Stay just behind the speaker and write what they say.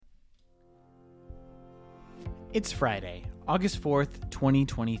It's Friday, August 4th,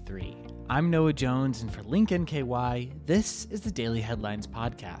 2023. I'm Noah Jones, and for Link NKY, this is the Daily Headlines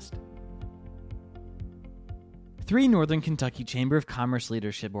Podcast. 3 Northern Kentucky Chamber of Commerce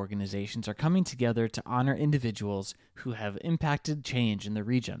leadership organizations are coming together to honor individuals who have impacted change in the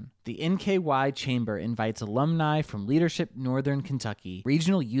region. The NKY Chamber invites alumni from Leadership Northern Kentucky,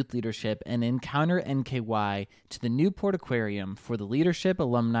 Regional Youth Leadership, and Encounter NKY to the Newport Aquarium for the Leadership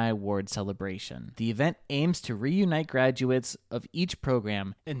Alumni Award celebration. The event aims to reunite graduates of each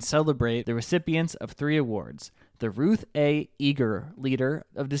program and celebrate the recipients of 3 awards: the Ruth A. Eager Leader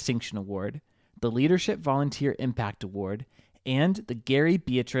of Distinction Award, the Leadership Volunteer Impact Award, and the Gary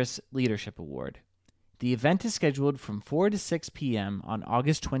Beatrice Leadership Award. The event is scheduled from 4 to 6 p.m. on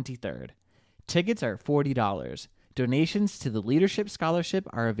August 23rd. Tickets are $40. Donations to the Leadership Scholarship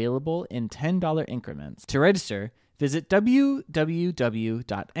are available in $10 increments. To register, visit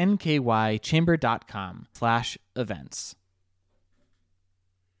www.nkychamber.com/events.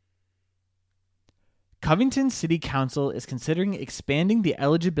 Covington City Council is considering expanding the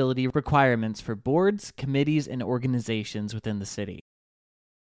eligibility requirements for boards, committees, and organizations within the city.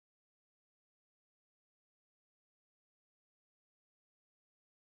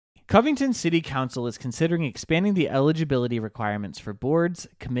 Covington City Council is considering expanding the eligibility requirements for boards,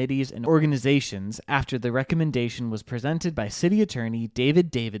 committees, and organizations after the recommendation was presented by City Attorney David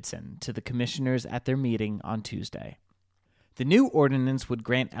Davidson to the commissioners at their meeting on Tuesday. The new ordinance would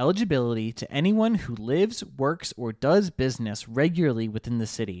grant eligibility to anyone who lives, works, or does business regularly within the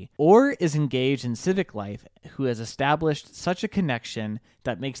city, or is engaged in civic life who has established such a connection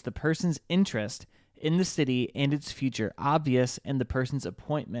that makes the person's interest in the city and its future obvious and the person's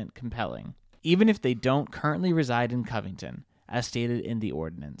appointment compelling, even if they don't currently reside in Covington, as stated in the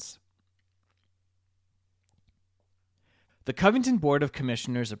ordinance. The Covington Board of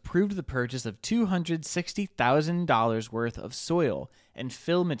Commissioners approved the purchase of $260,000 worth of soil and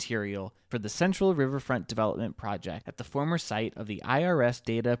fill material for the Central Riverfront Development Project at the former site of the IRS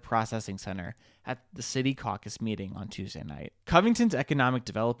Data Processing Center at the City Caucus meeting on Tuesday night. Covington's Economic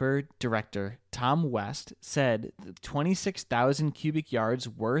Developer Director, Tom West, said the 26,000 cubic yards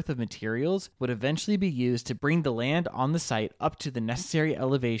worth of materials would eventually be used to bring the land on the site up to the necessary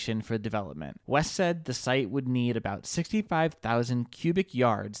elevation for development. West said the site would need about 65,000 cubic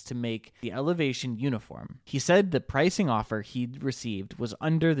yards to make the elevation uniform. He said the pricing offer he'd received was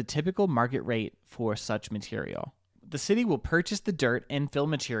under the typical market rate for such material. The city will purchase the dirt and fill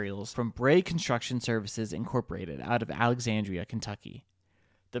materials from Bray Construction Services Incorporated out of Alexandria, Kentucky.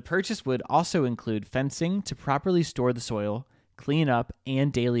 The purchase would also include fencing to properly store the soil, clean up,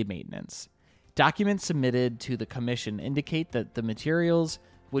 and daily maintenance. Documents submitted to the commission indicate that the materials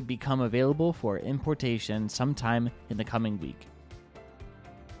would become available for importation sometime in the coming week.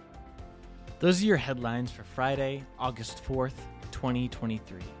 Those are your headlines for Friday, August 4th,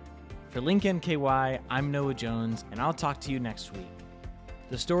 2023. For Link NKY, I'm Noah Jones, and I'll talk to you next week.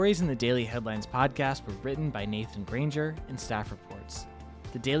 The stories in the Daily Headlines podcast were written by Nathan Granger and staff reports.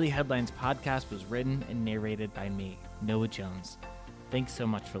 The Daily Headlines podcast was written and narrated by me, Noah Jones. Thanks so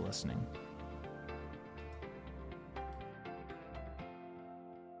much for listening.